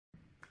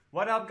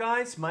What up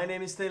guys, my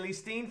name is Stanley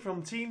Steen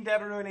from Team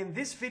Deberoo, and in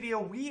this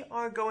video we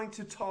are going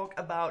to talk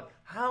about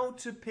how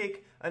to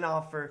pick an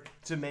offer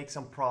to make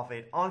some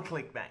profit on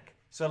Clickbank.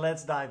 So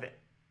let's dive in.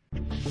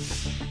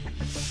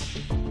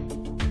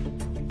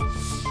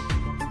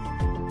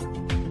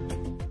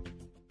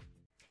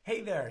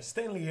 Hey there,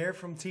 Stanley here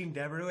from Team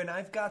Deberoo, and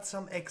I've got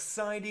some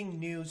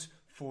exciting news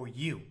for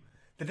you.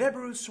 The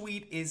Deberoo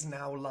suite is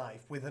now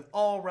live with an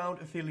all-round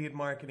affiliate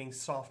marketing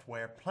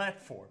software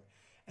platform.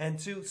 And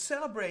to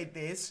celebrate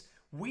this,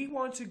 we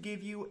want to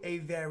give you a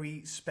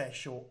very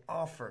special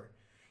offer.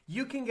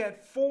 You can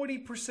get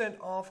 40%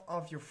 off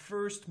of your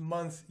first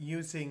month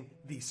using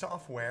the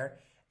software,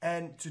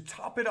 and to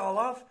top it all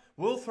off,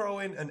 we'll throw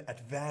in an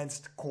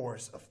advanced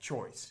course of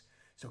choice.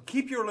 So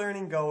keep your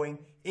learning going,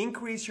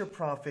 increase your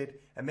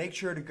profit, and make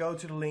sure to go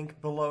to the link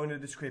below in the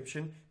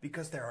description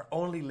because there are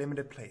only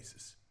limited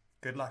places.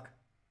 Good luck.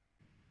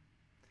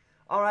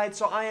 Alright,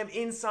 so I am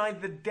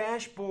inside the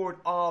dashboard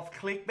of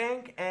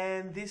Clickbank,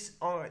 and these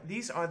are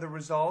the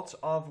results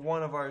of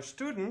one of our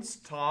students,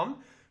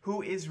 Tom,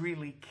 who is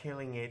really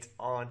killing it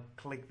on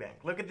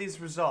Clickbank. Look at these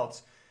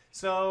results.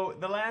 So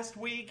the last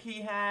week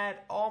he had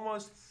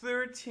almost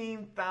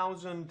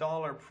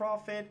 $13,000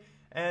 profit,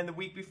 and the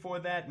week before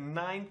that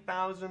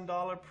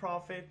 $9,000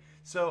 profit.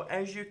 So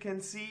as you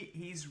can see,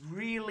 he's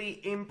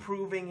really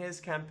improving his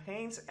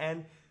campaigns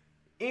and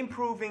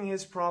improving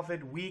his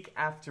profit week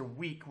after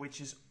week,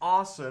 which is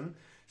awesome.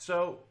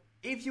 So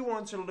if you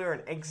want to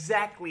learn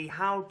exactly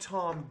how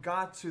Tom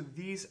got to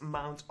these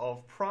amounts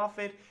of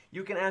profit,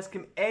 you can ask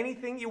him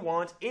anything you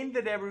want in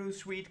the Deberoo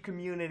Suite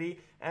community.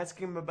 Ask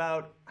him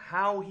about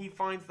how he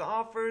finds the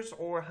offers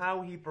or how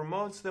he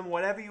promotes them,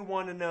 whatever you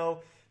want to know.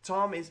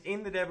 Tom is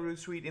in the Deberoo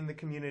Suite in the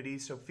community,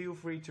 so feel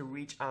free to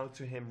reach out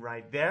to him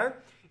right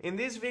there. In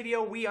this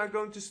video, we are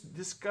going to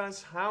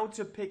discuss how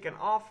to pick an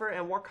offer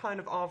and what kind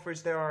of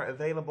offers there are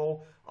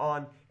available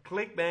on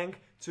Clickbank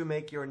to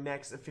make your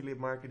next affiliate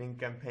marketing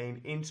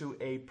campaign into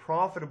a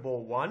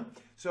profitable one.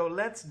 So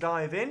let's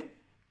dive in.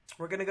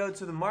 We're going to go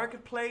to the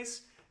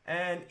marketplace,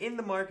 and in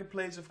the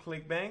marketplace of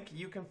Clickbank,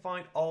 you can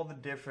find all the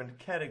different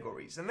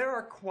categories, and there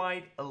are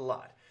quite a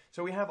lot.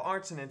 So we have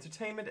arts and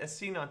entertainment, as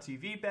seen on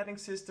TV, betting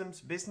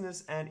systems,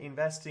 business and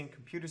investing,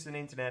 computers and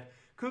internet,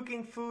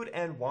 cooking, food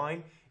and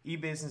wine,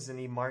 e-business and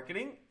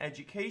e-marketing,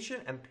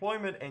 education,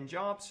 employment and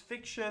jobs,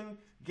 fiction,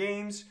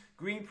 games,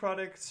 green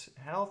products,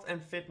 health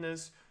and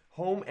fitness,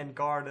 home and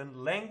garden,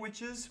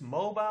 languages,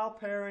 mobile,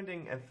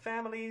 parenting and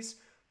families,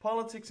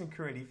 politics and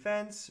current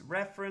events,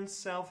 reference,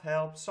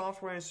 self-help,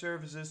 software and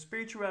services,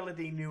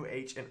 spirituality, new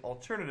age and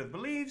alternative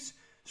beliefs,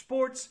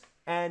 sports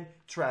and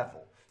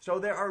travel. So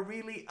there are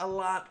really a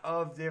lot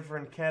of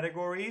different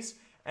categories,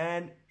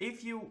 and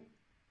if you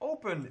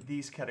open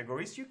these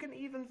categories, you can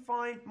even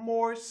find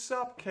more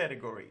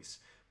subcategories.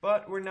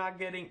 But we're not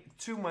getting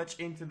too much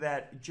into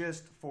that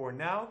just for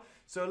now.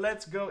 So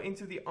let's go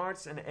into the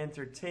arts and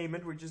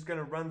entertainment. We're just going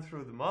to run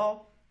through them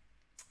all.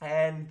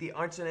 And the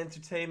arts and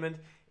entertainment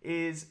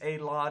is a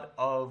lot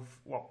of,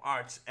 well,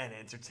 arts and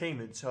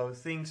entertainment. So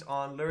things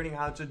on learning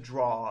how to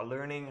draw,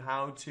 learning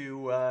how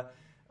to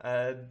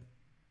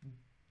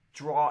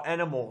draw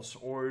animals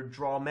or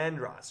draw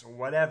mandras or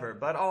whatever,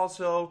 but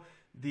also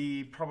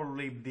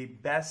probably the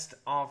best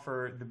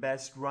offer, the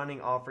best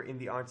running offer in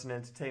the arts and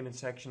entertainment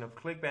section of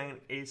Clickbank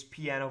is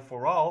Piano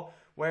for All,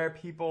 where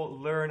people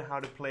learn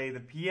how to play the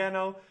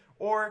piano,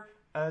 or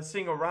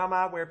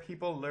Sing-O-Rama, where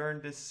people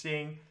learn to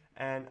sing,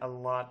 and a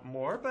lot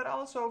more. But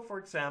also, for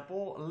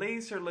example,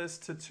 laserless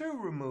tattoo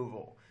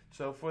removal.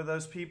 So for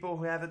those people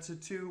who have a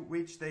tattoo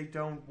which they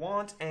don't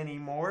want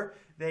anymore,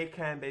 they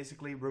can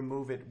basically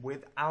remove it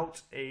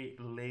without a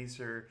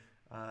laser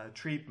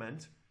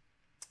treatment.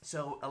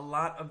 So a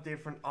lot of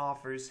different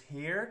offers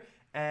here.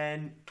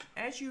 And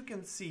as you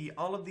can see,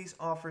 all of these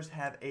offers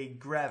have a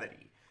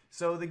gravity.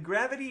 So the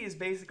gravity is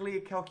basically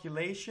a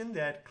calculation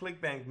that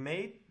Clickbank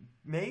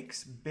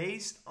makes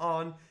based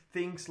on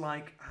things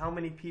like how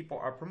many people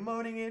are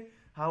promoting it,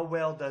 how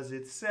well does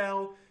it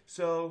sell.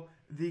 So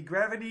the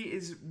gravity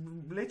is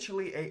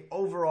literally an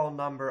overall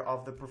number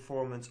of the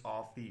performance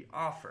of the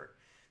offer.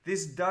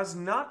 This does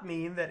not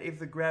mean that if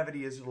the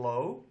gravity is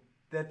low,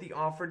 that the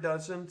offer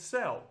doesn't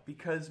sell,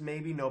 because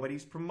maybe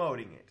nobody's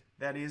promoting it.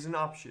 That is an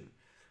option.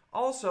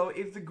 Also,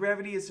 if the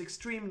gravity is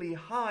extremely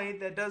high,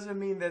 that doesn't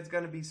mean that's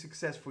going to be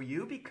success for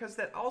you, because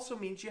that also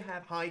means you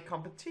have high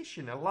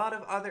competition. A lot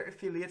of other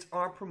affiliates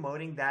are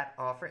promoting that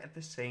offer at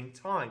the same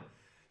time.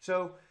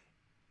 So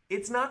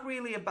it's not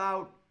really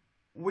about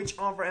which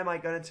offer am I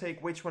going to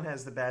take, which one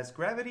has the best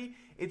gravity.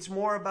 It's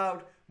more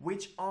about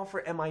which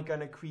offer am I going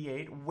to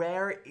create,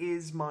 where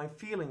is my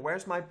feeling,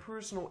 where's my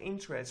personal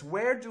interest,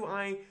 where do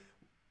I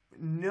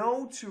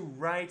know to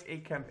write a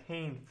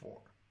campaign for,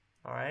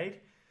 all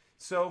right?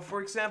 So for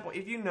example,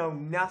 if you know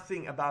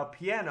nothing about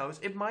pianos,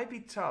 it might be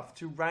tough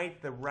to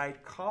write the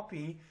right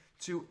copy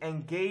to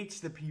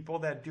engage the people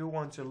that do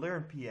want to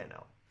learn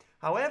piano.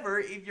 However,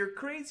 if you're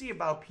crazy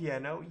about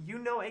piano, you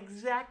know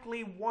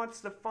exactly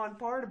what's the fun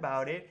part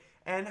about it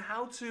and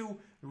how to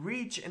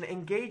reach and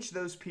engage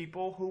those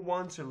people who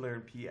want to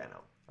learn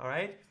piano. All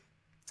right?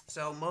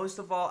 So most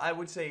of all, I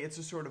would say it's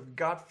a sort of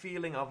gut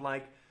feeling of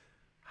like,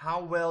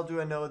 how well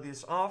do I know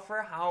this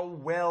offer? How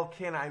well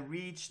can I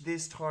reach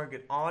this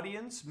target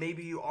audience?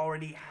 Maybe you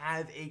already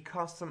have a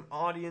custom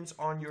audience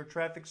on your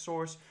traffic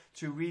source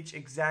to reach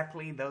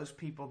exactly those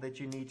people that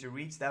you need to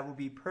reach. That would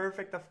be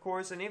perfect, of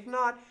course. And if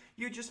not,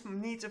 you just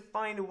need to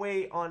find a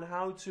way on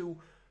how to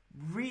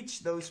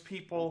reach those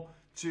people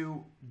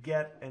to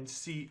get and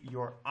see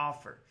your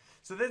offer.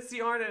 So that's the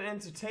art and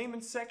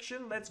entertainment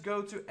section. Let's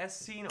go to as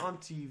seen on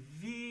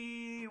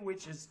TV,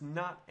 which is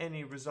not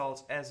any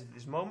results as of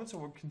this moment. So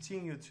we'll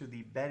continue to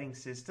the betting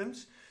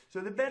systems. So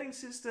the betting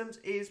systems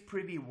is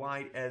pretty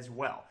wide as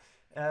well.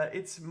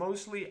 It's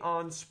mostly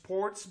on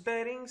sports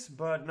bettings,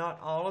 but not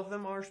all of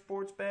them are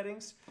sports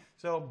bettings.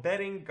 So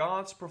betting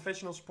gods,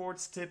 professional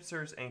sports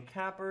tipsters and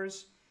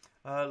cappers.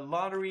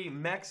 Lottery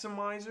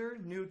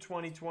maximizer, new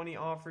 2020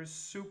 offers.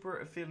 Super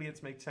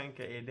affiliates make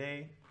 10K a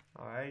day.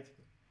 All right.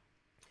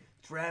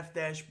 Draft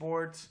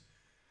dashboards.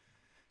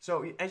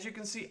 So as you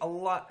can see, a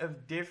lot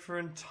of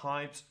different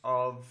types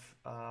of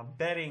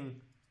betting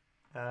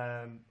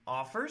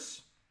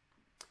offers.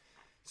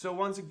 So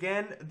once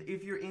again,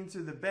 if you're into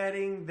the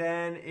betting,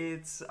 then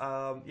it's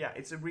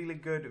it's a really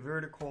good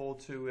vertical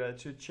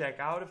to check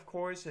out, of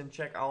course, and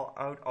check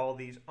out all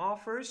these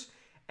offers.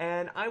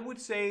 And I would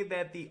say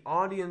that the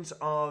audience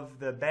of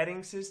the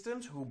betting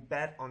systems who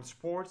bet on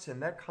sports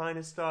and that kind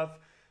of stuff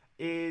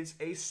is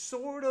a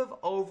sort of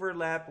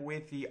overlap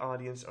with the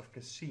audience of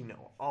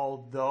casino.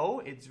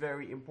 Although it's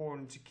very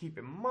important to keep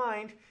in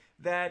mind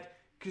that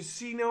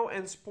casino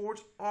and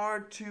sports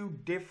are two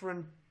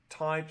different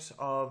types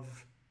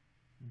of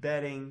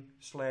betting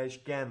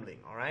 / gambling,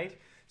 all right?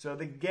 So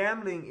the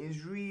gambling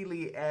is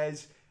really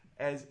as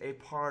a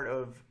part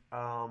of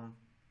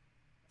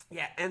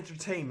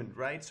entertainment,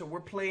 right? So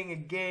we're playing a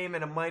game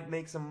and it might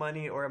make some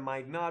money or it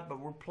might not, but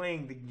we're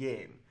playing the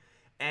game.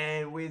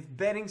 And with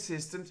betting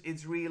systems,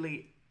 it's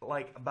really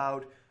like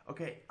about,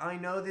 okay, I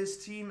know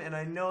this team and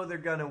I know they're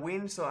gonna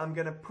win, so I'm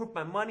gonna put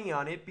my money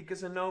on it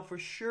because I know for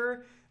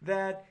sure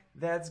that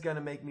that's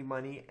gonna make me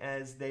money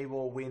as they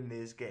will win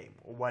this game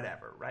or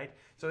whatever, right?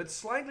 So it's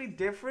slightly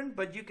different,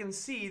 but you can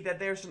see that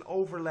there's an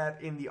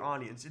overlap in the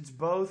audience. It's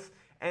both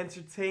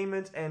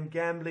entertainment and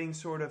gambling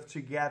sort of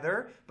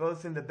together,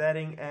 both in the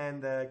betting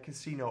and the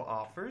casino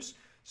offers.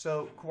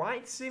 So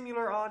quite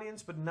similar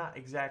audience, but not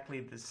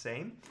exactly the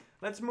same.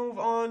 Let's move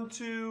on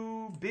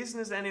to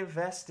business and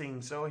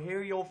investing. So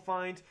here you'll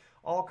find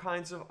all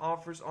kinds of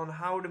offers on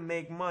how to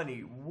make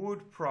money,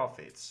 wood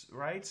profits,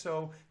 right?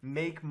 So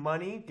make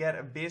money, get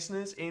a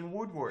business in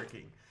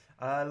woodworking.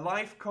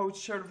 Life coach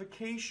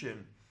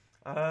certification.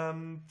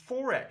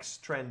 Forex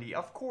trendy,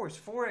 of course,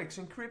 Forex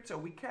and crypto,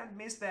 we can't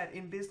miss that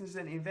in business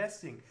and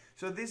investing.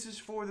 So this is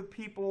for the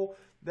people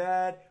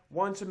that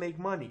want to make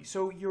money.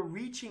 So you're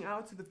reaching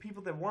out to the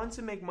people that want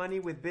to make money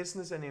with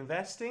business and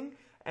investing,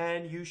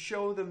 and you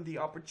show them the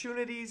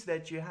opportunities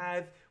that you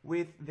have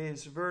with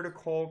this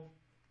vertical.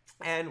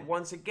 And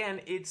once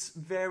again, it's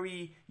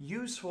very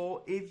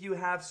useful if you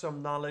have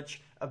some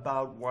knowledge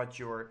about what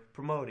you're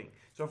promoting.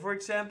 So for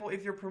example,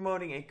 if you're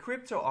promoting a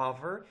crypto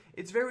offer,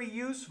 it's very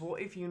useful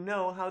if you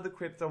know how the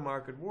crypto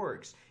market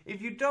works.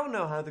 If you don't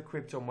know how the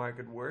crypto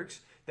market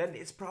works, then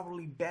it's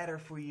probably better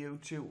for you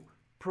to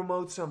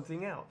promote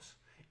something else.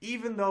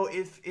 Even though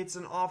if it's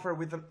an offer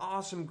with an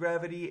awesome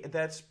gravity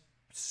that's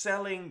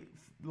selling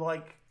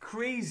like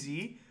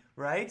crazy,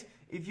 right?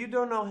 If you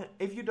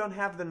don't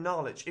have the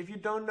knowledge, if you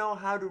don't know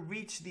how to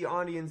reach the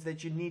audience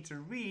that you need to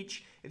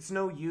reach, it's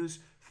no use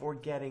for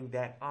getting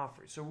that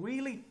offer. So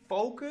really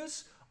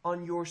focus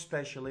on your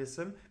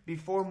specialism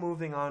before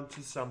moving on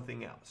to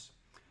something else.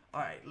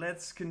 All right,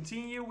 let's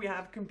continue. We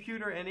have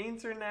computer and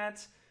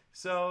internet.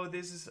 So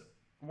this is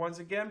once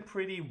again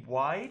pretty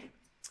wide.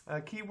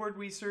 Keyword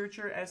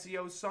researcher,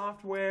 SEO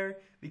software,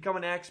 become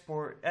an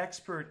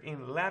expert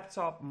in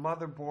laptop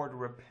motherboard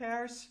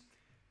repairs,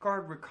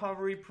 card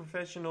recovery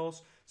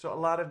professionals. So a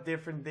lot of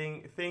different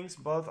things,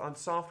 both on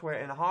software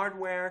and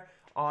hardware,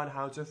 on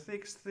how to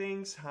fix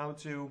things, how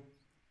to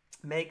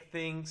make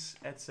things,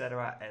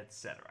 etc.,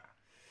 etc.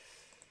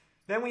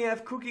 Then we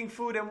have cooking,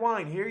 food, and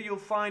wine. Here you'll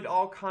find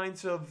all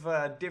kinds of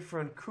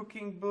different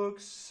cooking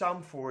books,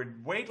 some for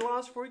weight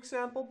loss, for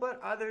example, but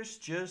others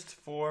just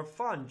for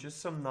fun,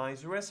 just some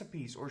nice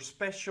recipes or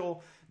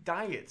special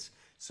diets.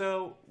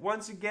 So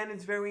once again,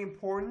 it's very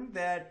important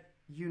that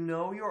you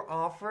know your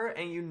offer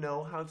and you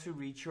know how to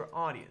reach your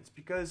audience,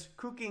 because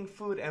cooking,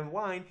 food, and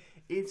wine,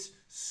 it's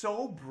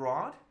so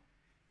broad.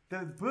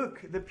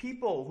 The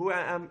people who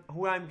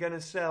I'm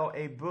gonna sell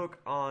a book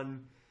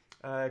on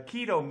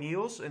keto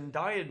meals and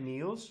diet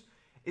meals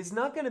is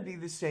not going to be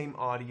the same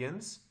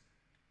audience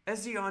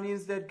as the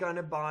audience that's going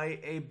to buy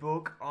a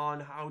book on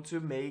how to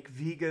make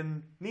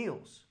vegan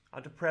meals, how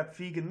to prep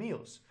vegan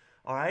meals.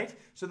 All right,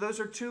 so those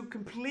are two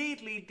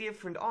completely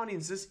different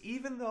audiences,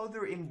 even though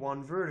they're in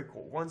one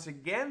vertical. Once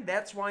again,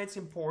 that's why it's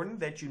important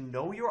that you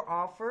know your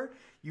offer,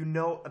 you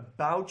know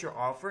about your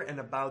offer and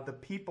about the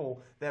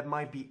people that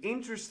might be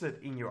interested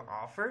in your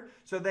offer,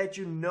 so that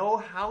you know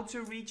how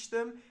to reach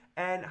them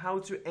and how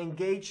to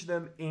engage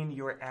them in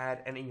your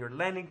ad and in your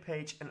landing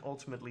page and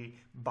ultimately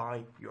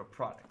buy your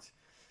product.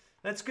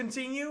 Let's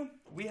continue.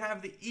 We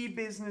have the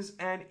e-business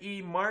and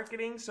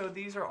e-marketing. So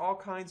these are all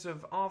kinds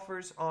of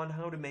offers on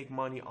how to make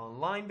money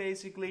online,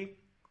 basically,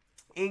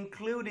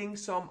 including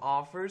some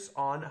offers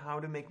on how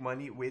to make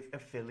money with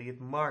affiliate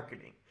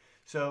marketing.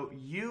 So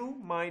you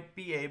might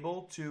be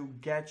able to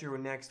get your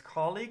next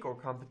colleague or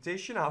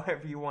competition,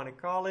 however you want to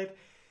call it.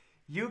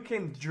 You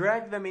can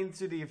drag them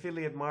into the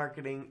affiliate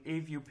marketing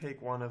if you pick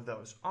one of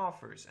those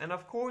offers. And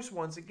of course,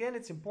 once again,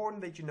 it's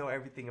important that you know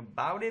everything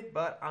about it,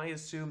 but I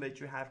assume that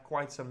you have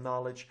quite some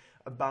knowledge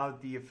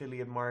about the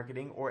affiliate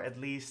marketing, or at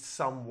least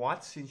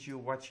somewhat, since you're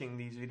watching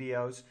these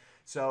videos.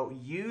 So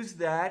use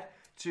that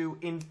to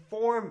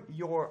inform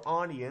your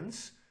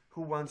audience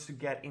who wants to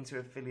get into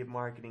affiliate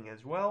marketing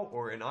as well,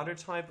 or another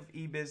type of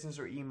e-business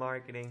or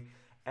e-marketing,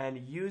 and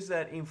use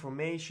that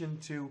information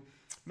to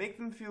make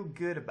them feel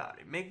good about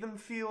it. Make them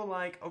feel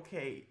like,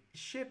 okay,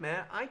 shit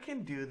man, I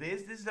can do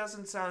this. This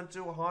doesn't sound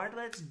too hard.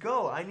 Let's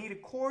go. I need a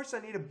course,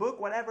 I need a book,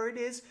 whatever it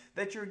is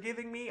that you're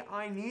giving me,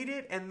 I need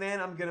it, and then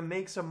I'm gonna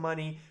make some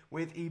money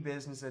with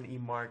e-business and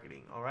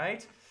e-marketing, all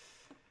right?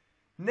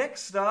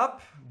 Next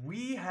up,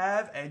 we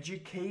have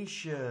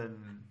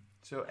education.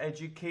 So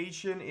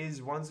education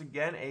is once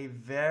again a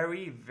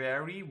very,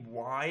 very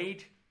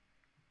wide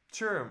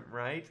term,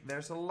 right?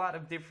 There's a lot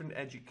of different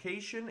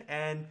education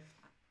and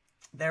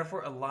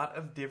therefore a lot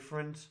of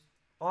different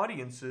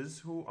audiences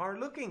who are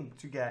looking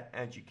to get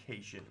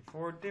education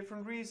for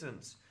different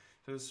reasons.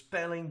 So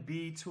spelling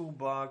bee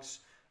toolbox,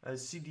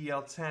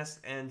 CDL test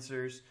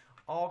answers,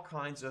 all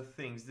kinds of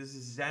things. This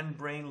is Zen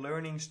brain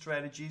learning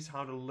strategies,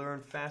 how to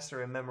learn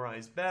faster and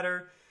memorize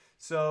better.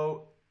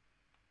 So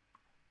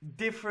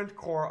different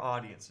core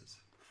audiences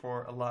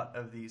for a lot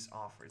of these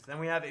offers. Then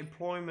we have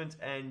employment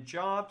and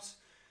jobs.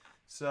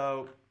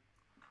 So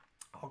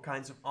all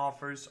kinds of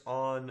offers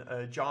on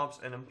jobs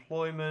and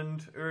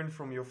employment, earn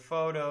from your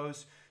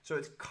photos. So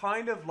it's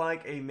kind of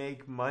like a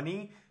make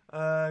money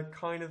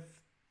kind of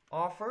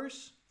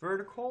offers,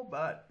 vertical,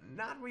 but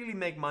not really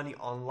make money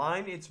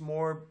online. It's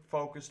more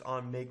focused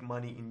on make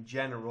money in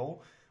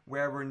general,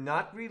 where we're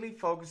not really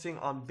focusing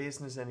on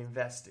business and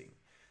investing.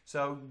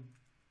 So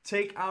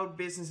take out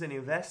business and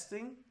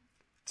investing,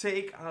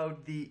 take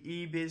out the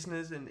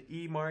e-business and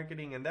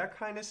e-marketing and that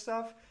kind of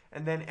stuff,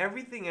 and then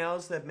everything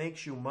else that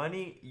makes you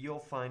money, you'll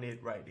find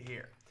it right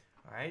here.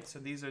 All right, so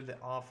these are the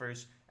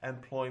offers,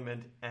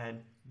 employment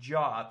and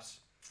jobs.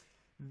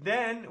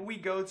 Then we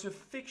go to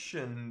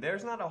fiction.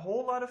 There's not a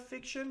whole lot of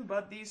fiction,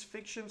 but these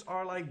fictions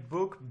are like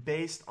book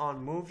based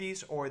on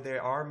movies, or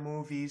there are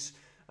movies,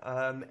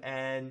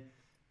 and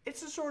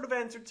it's a sort of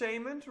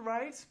entertainment,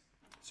 right?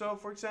 So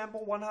for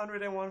example,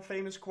 101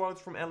 famous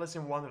quotes from Alice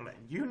in Wonderland.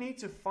 You need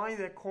to find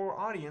that core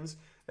audience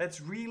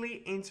that's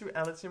really into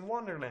Alice in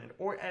Wonderland,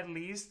 or at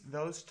least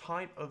those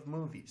type of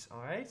movies,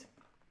 all right?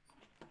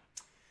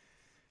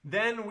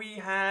 Then we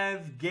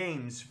have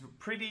games,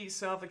 pretty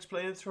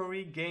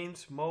self-explanatory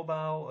games,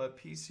 mobile,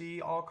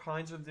 PC, all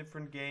kinds of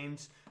different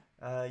games.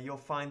 You'll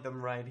find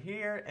them right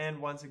here, and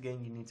once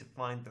again, you need to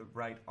find the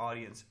right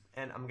audience.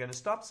 And I'm gonna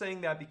stop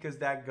saying that because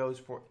that goes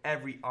for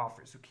every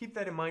offer. So keep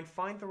that in mind,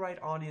 find the right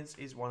audience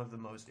is one of the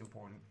most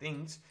important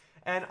things.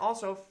 And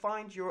also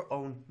find your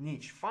own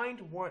niche, find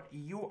what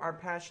you are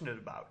passionate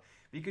about.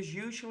 Because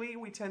usually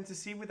we tend to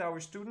see with our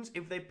students,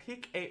 if they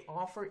pick an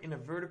offer in a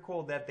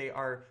vertical that they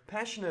are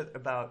passionate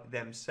about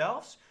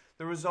themselves,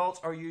 the results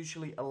are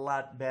usually a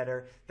lot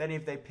better than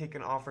if they pick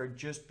an offer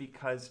just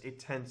because it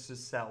tends to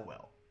sell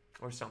well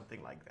or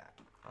something like that.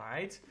 All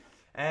right?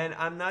 And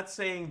I'm not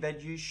saying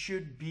that you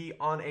should be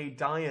on a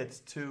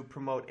diet to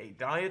promote a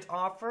diet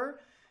offer,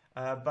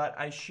 but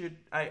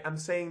I'm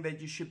saying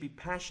that you should be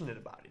passionate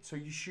about it. So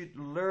you should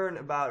learn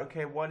about,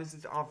 okay, what is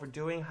this offer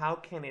doing? How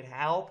can it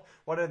help?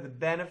 What are the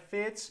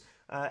benefits?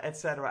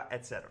 Etc.,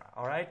 etc.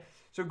 All right.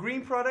 So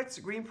green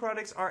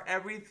products are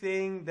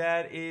everything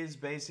that is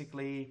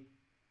basically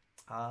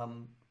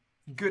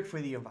good for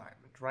the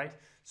environment, right?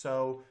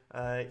 So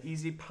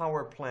easy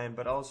power plant,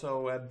 but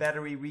also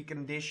battery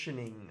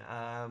reconditioning,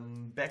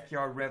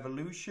 backyard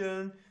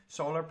revolution,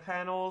 solar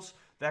panels,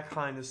 that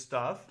kind of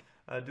stuff.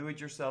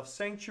 Do-it-yourself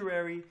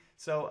sanctuary,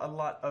 so a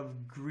lot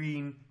of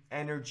green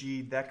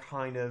energy, that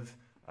kind of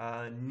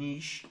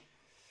niche.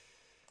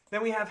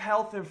 Then we have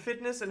health and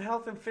fitness, and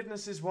health and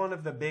fitness is one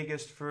of the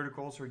biggest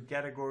verticals or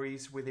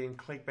categories within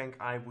Clickbank,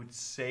 I would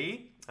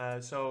say.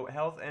 So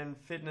health and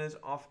fitness,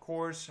 of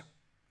course,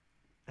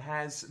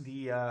 has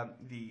the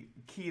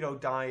keto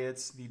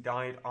diets, the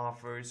diet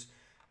offers,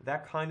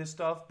 that kind of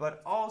stuff,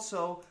 but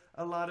also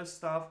a lot of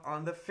stuff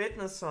on the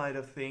fitness side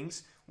of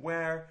things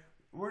where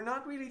we're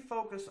not really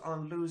focused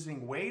on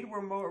losing weight.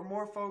 We're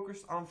more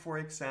focused on, for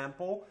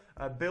example,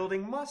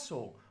 building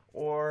muscle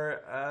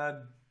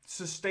or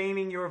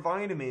sustaining your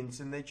vitamins,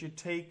 and that you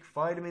take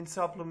vitamin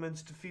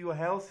supplements to feel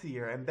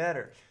healthier and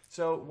better.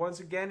 So once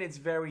again, it's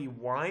very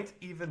wide.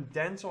 Even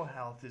dental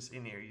health is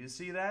in here. You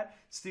see that?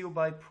 Steel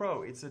Bite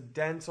Pro. It's a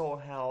dental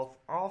health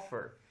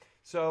offer.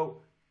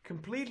 So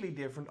completely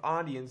different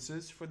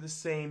audiences for the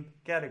same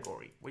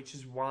category, which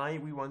is why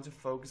we want to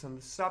focus on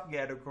the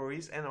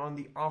subcategories and on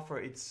the offer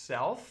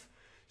itself.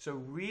 So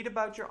read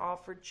about your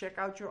offer, check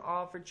out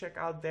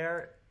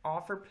their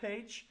offer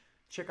page,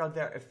 check out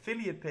their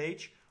affiliate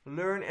page,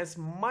 learn as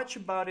much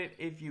about it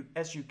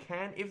as you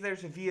can. If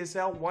there's a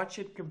VSL, watch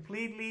it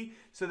completely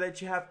so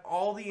that you have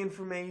all the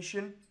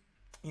information,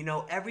 you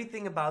know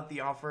everything about the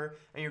offer,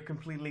 and you're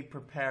completely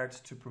prepared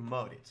to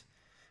promote it.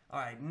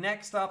 Alright,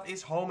 next up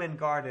is home and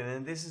garden,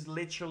 and this is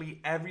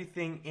literally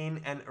everything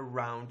in and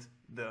around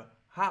the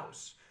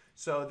house.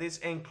 So this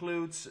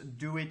includes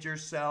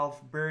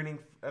do-it-yourself,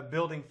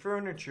 building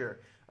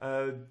furniture,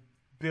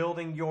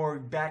 building your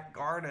back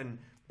garden,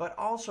 but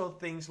also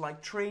things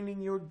like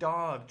training your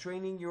dog,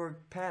 training your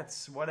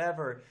pets,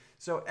 whatever.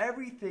 So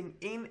everything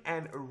in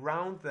and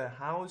around the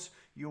house,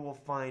 you will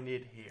find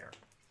it here.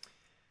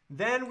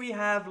 Then we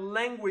have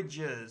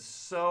languages.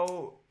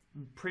 So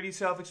pretty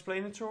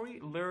self-explanatory,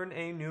 learn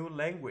a new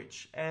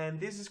language. And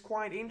this is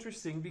quite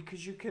interesting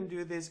because you can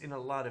do this in a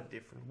lot of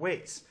different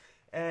ways.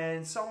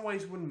 And some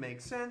ways wouldn't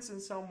make sense,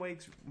 and some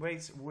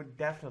ways would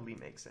definitely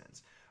make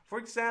sense. For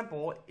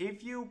example,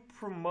 if you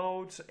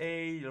promote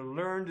a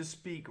learn to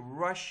speak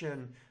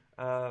Russian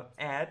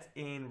ad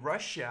in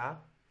Russia,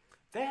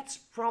 that's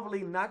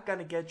probably not going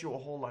to get you a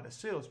whole lot of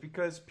sales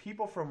because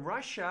people from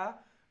Russia,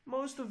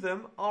 most of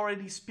them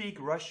already speak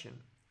Russian,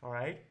 all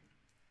right?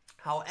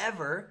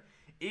 However,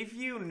 if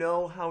you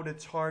know how to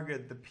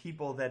target the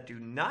people that do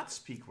not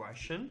speak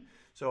Russian,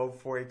 so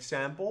for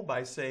example,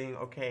 by saying,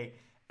 okay,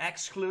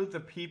 exclude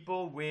the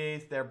people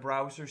with their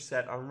browser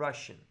set on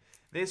Russian.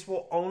 This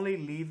will only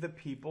leave the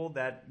people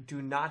that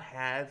do not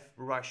have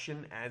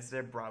Russian as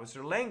their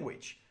browser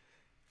language.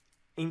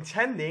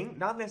 Intending,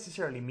 not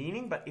necessarily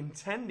meaning, but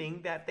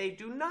intending that they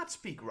do not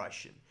speak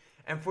Russian.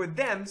 And for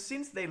them,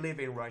 since they live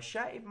in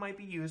Russia, it might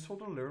be useful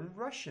to learn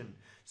Russian.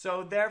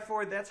 So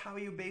therefore, that's how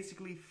you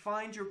basically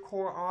find your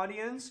core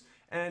audience.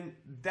 And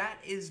that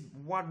is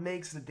what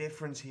makes the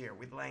difference here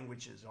with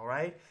languages, all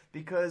right?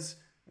 Because,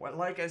 well,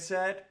 like I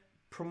said,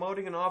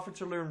 promoting an offer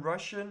to learn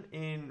Russian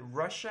in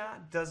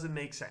Russia doesn't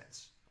make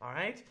sense, all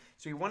right?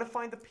 So you want to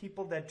find the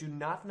people that do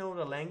not know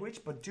the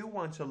language but do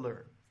want to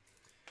learn.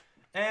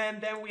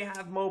 And then we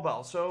have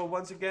mobile. So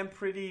once again,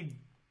 pretty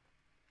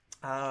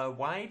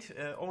wide,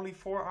 only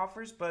 4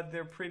 offers, but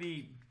they're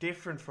pretty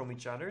different from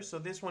each other. So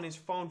this one is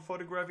phone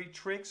photography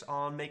tricks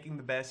on making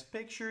the best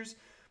pictures,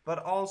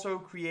 but also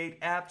create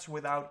apps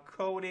without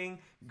coding,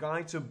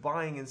 guide to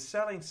buying and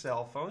selling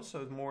cell phones. So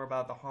it's more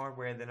about the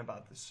hardware than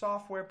about the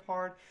software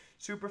part.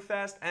 Super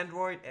fast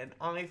Android and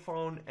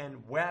iPhone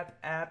and web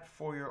app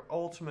for your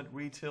ultimate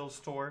retail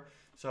store.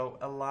 So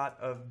a lot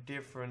of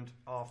different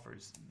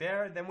offers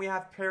there. Then we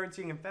have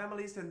parenting and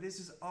families, and this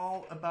is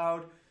all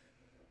about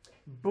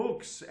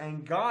books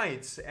and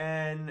guides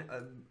and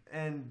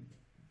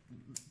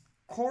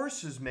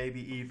courses,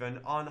 maybe even,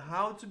 on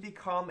how to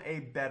become a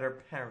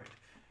better parent.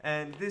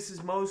 And this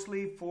is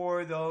mostly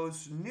for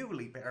those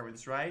newly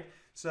parents, right?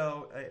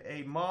 So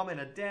a mom and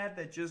a dad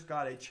that just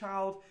got a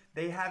child,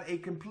 they have a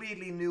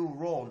completely new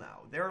role now.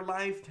 Their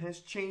life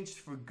has changed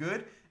for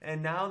good,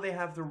 and now they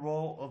have the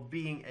role of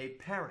being a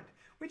parent,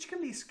 which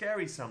can be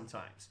scary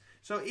sometimes.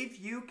 So if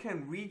you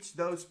can reach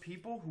those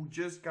people who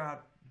just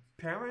got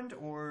parent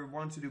or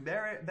want to do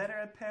better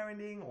at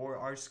parenting or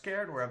are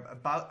scared or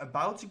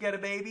about to get a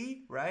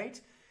baby, right?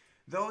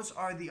 Those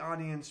are the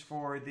audience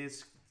for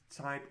this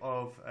type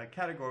of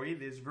category,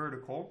 this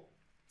vertical,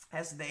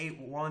 as they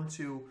want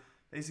to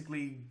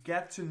basically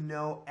get to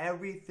know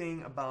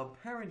everything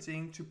about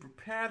parenting to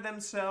prepare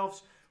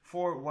themselves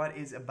for what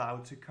is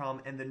about to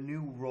come and the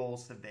new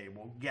roles that they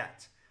will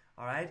get.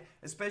 All right,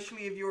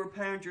 especially if you're a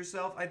parent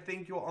yourself, I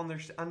think you'll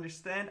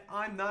understand.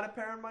 I'm not a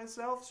parent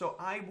myself, so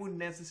I wouldn't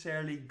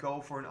necessarily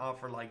go for an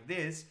offer like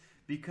this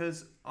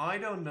because I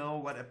don't know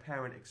what a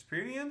parent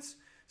experience.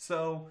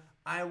 So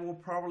I will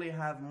probably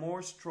have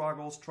more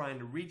struggles trying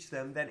to reach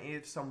them than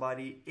if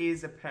somebody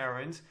is a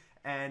parent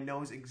and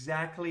knows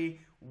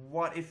exactly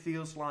what it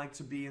feels like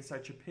to be in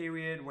such a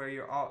period where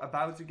you're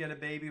about to get a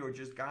baby or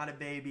just got a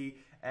baby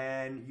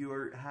and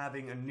you're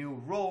having a new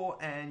role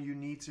and you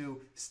need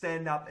to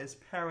stand up as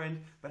parent,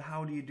 but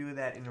how do you do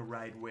that in the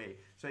right way?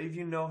 So if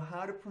you know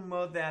how to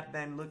promote that,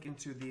 then look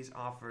into these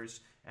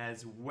offers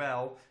as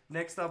well.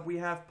 Next up, we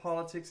have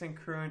politics and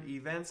current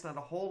events. Not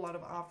a whole lot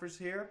of offers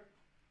here.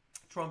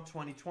 Trump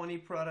 2020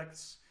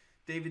 products,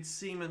 David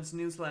Siemens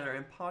newsletter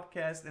and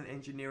podcast, and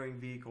engineering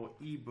vehicle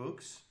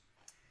ebooks.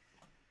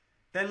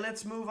 Then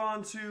let's move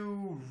on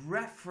to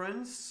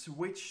reference,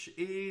 which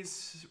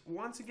is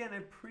once again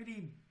a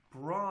pretty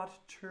broad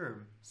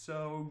term.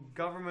 So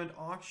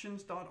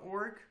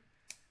governmentauctions.org,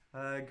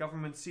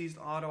 government seized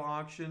auto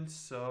auctions.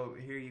 So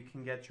here you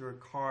can get your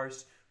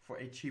cars for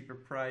a cheaper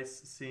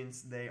price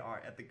since they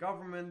are at the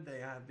government. They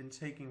have been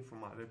taken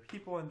from other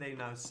people and they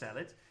now sell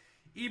it.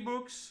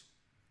 Ebooks.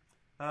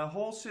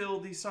 Wholesale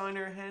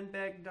designer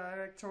handbag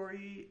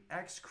directory.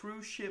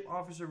 Ex-cruise ship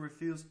officer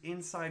reveals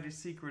insider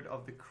secret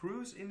of the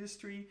cruise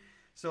industry.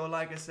 So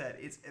like I said,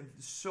 it's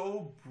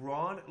so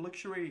broad.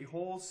 Luxury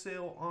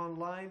wholesale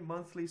online,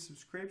 monthly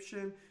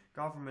subscription,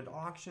 government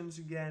auctions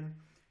again,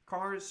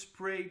 car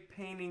spray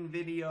painting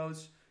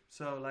videos.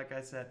 So like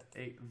I said,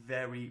 a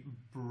very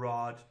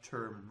broad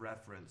term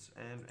reference.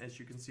 And as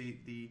you can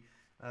see, the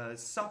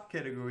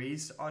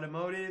subcategories: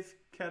 automotive,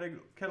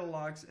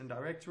 catalogs and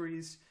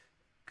directories,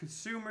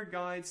 consumer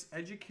guides,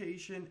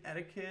 education,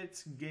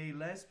 etiquette, gay,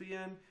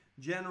 lesbian,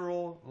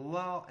 general,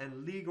 law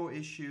and legal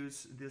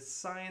issues, the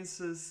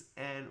sciences,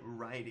 and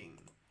writing.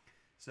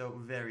 So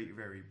very,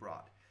 very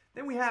broad.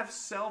 Then we have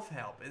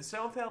self-help, and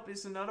self-help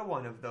is another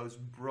one of those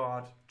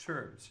broad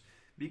terms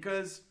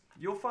because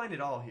you'll find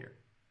it all here.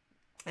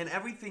 And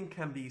everything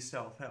can be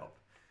self-help.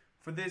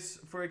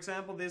 For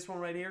example, this one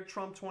right here,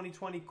 Trump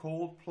 2020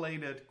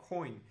 gold-plated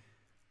coin.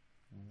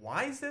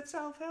 Why is that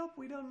self-help?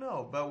 We don't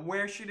know. But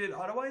where should it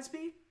otherwise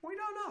be? We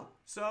don't know.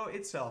 So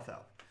it's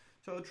self-help.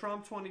 So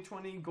Trump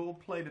 2020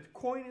 gold-plated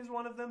coin is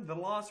one of them. The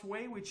Last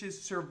Way, which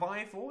is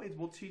survival. It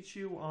will teach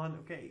you on,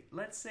 okay,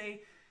 let's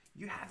say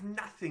you have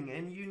nothing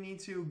and you need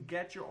to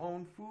get your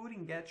own food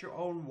and get your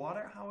own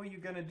water. How are you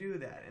going to do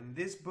that? And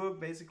this book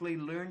basically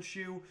learns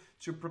you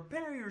to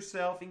prepare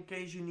yourself in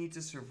case you need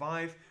to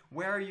survive.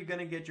 Where are you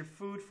going to get your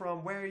food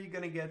from? Where are you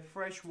going to get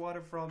fresh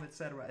water from,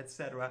 etc.,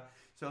 etc.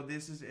 So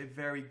this is a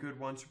very good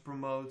one to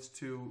promote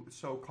to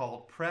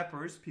so-called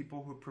preppers,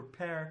 people who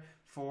prepare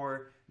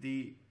for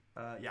the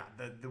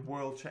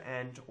world to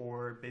end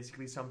or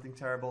basically something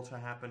terrible to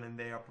happen, and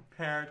they are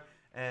prepared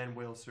and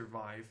will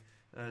survive.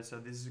 So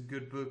this is a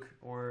good book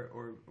or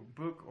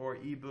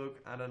ebook,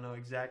 I don't know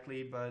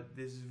exactly, but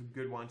this is a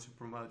good one to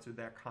promote to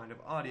that kind of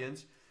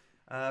audience.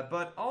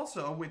 But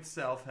also with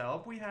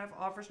self-help, we have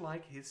offers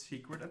like His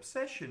Secret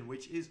Obsession,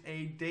 which is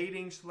a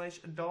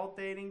dating/adult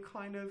dating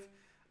kind of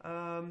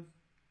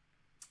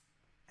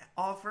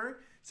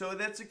offer. So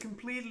that's a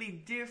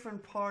completely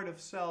different part of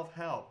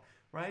self-help,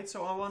 right?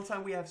 So on one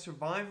side we have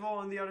survival,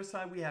 on the other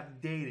side we have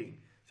dating.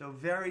 So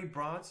very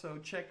broad, so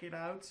check it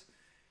out.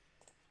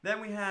 Then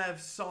we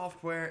have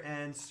software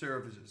and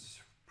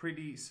services.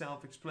 Pretty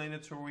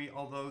self-explanatory,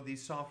 although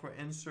these software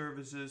and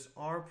services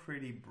are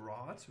pretty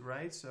broad,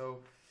 right?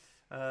 So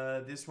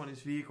this one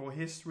is vehicle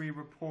history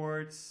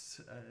reports.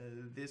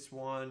 This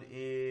one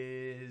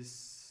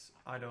is,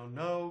 I don't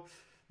know.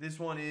 This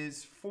one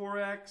is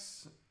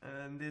Forex.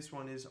 And this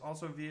one is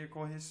also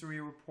vehicle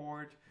history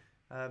report.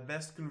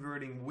 Best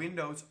converting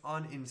Windows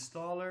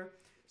uninstaller.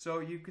 So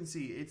you can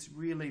see it's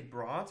really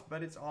broad,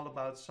 but it's all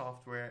about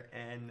software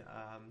and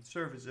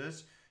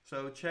services.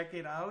 So check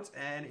it out.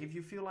 And if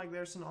you feel like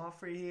there's an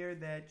offer here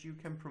that you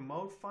can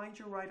promote, find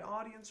your right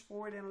audience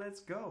for it and let's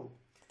go.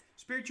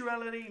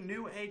 Spirituality,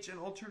 New Age and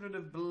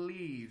alternative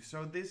beliefs.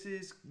 So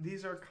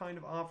these are kind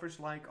of offers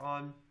like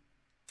on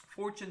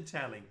fortune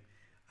telling,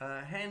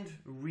 hand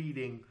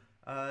reading,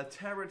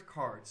 tarot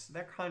cards,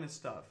 that kind of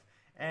stuff.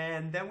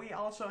 And then we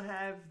also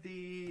have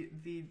the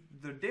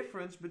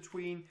difference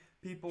between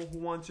people who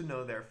want to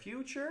know their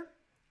future,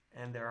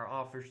 and there are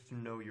offers to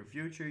know your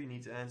future. You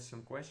need to answer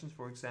some questions,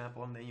 for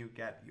example, and then you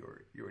get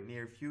your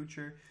near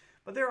future.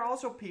 But there are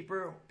also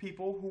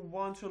people who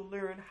want to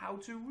learn how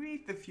to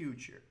read the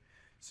future.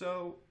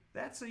 So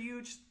that's a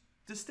huge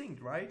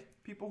distinct, right?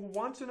 People who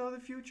want to know the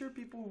future,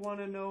 people who want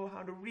to know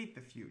how to read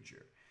the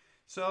future.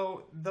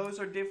 So those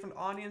are different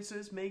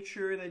audiences. Make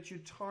sure that you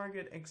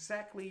target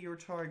exactly your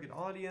target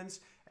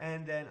audience,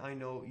 and then I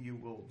know you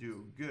will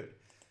do good.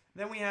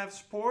 Then we have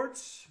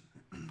sports,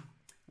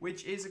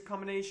 which is a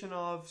combination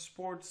of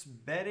sports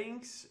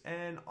bettings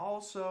and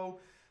also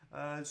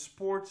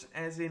sports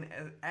as in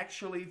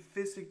actually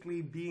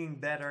physically being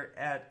better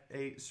at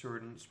a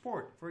certain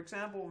sport. For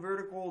example,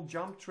 vertical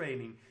jump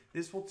training.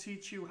 This will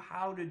teach you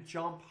how to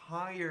jump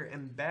higher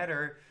and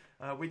better,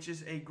 which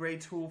is a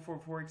great tool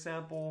for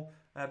example,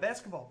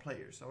 basketball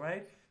players, all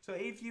right? So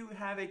if you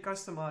have a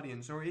custom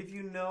audience, or if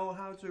you know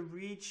how to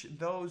reach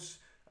those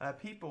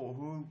people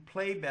who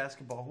play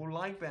basketball, who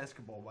like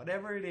basketball,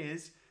 whatever it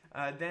is,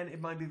 then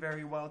it might be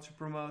very well to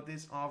promote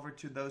this offer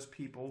to those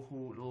people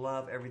who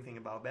love everything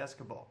about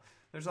basketball.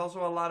 There's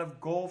also a lot of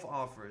golf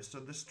offers, so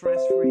the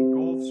stress-free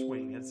golf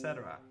swing,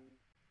 etc.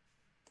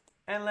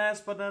 And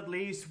last but not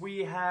least, we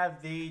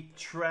have the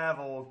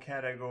travel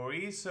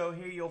category. So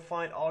here you'll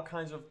find all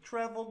kinds of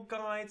travel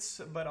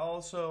guides, but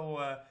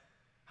also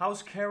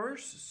house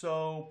carers,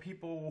 so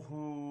people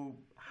who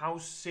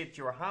house sit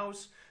your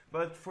house.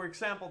 But for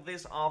example,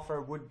 this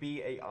offer would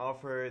be an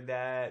offer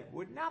that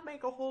would not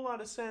make a whole lot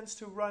of sense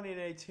to run in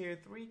a tier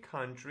 3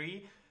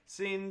 country,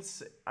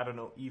 since, I don't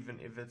know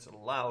even if it's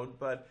allowed,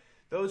 but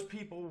those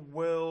people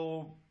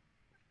will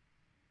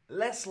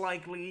less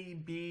likely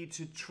be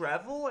to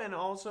travel, and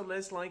also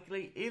less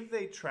likely, if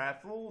they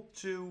travel,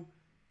 to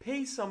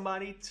pay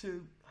somebody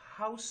to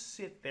house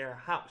sit their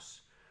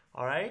house.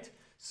 All right?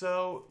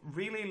 So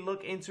really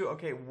look into,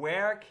 okay,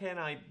 where can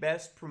I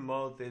best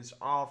promote this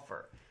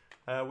offer?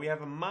 We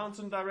have a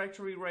mountain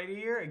directory right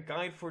here, a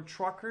guide for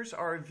truckers,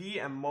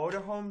 RV and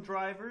motorhome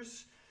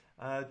drivers,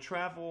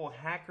 travel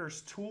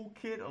hackers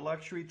toolkit, a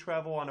luxury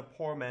travel on a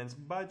poor man's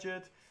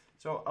budget,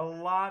 So a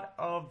lot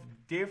of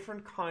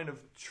different kind of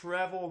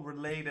travel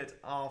related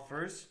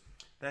offers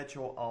that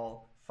you'll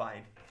all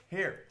find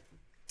here.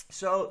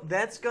 So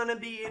that's gonna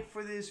be it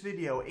for this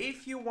video.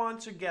 If you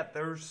want to get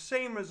the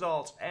same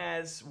results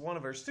as one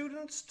of our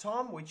students,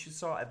 Tom, which you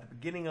saw at the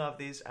beginning of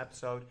this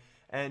episode,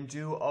 and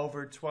do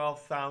over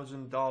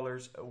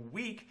 $12,000 a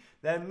week,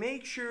 then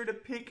make sure to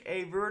pick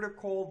a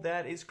vertical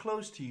that is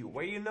close to you,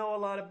 where you know a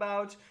lot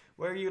about,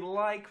 where you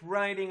like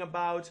writing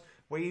about,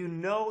 where you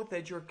know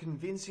that you're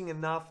convincing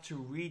enough to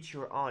reach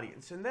your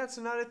audience. And that's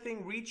another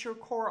thing, reach your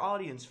core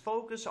audience.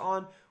 Focus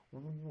on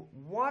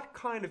what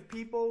kind of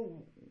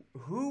people,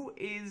 who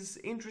is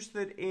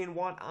interested in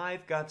what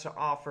I've got to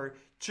offer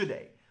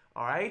today.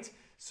 All right?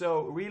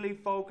 So really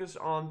focus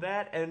on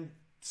that and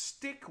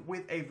stick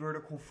with a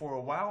vertical for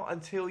a while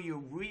until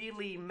you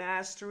really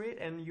master it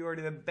and you're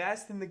the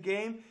best in the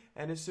game.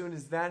 And as soon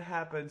as that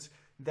happens,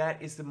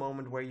 that is the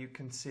moment where you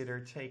consider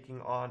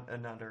taking on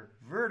another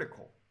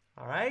vertical.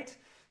 All right?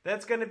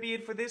 That's going to be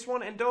it for this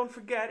one. And don't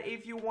forget,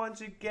 if you want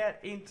to get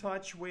in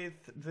touch with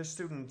the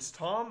students,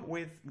 Tom,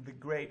 with the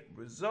great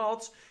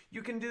results,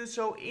 you can do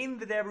so in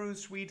the Deberoo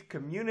Suite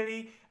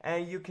community,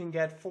 and you can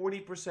get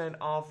 40%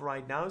 off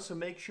right now. So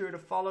make sure to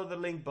follow the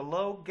link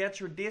below, get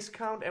your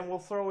discount, and we'll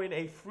throw in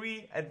a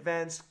free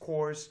advanced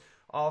course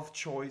of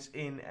choice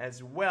in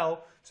as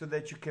well, so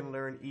that you can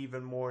learn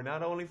even more,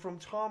 not only from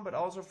Tom, but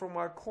also from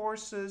our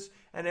courses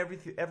and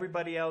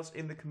everybody else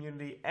in the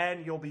community,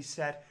 and you'll be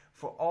set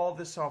for all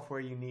the software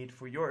you need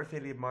for your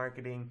affiliate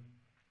marketing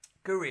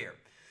career.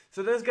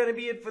 So that's going to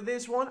be it for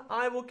this one.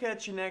 I will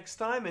catch you next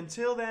time.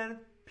 Until then,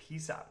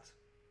 peace out.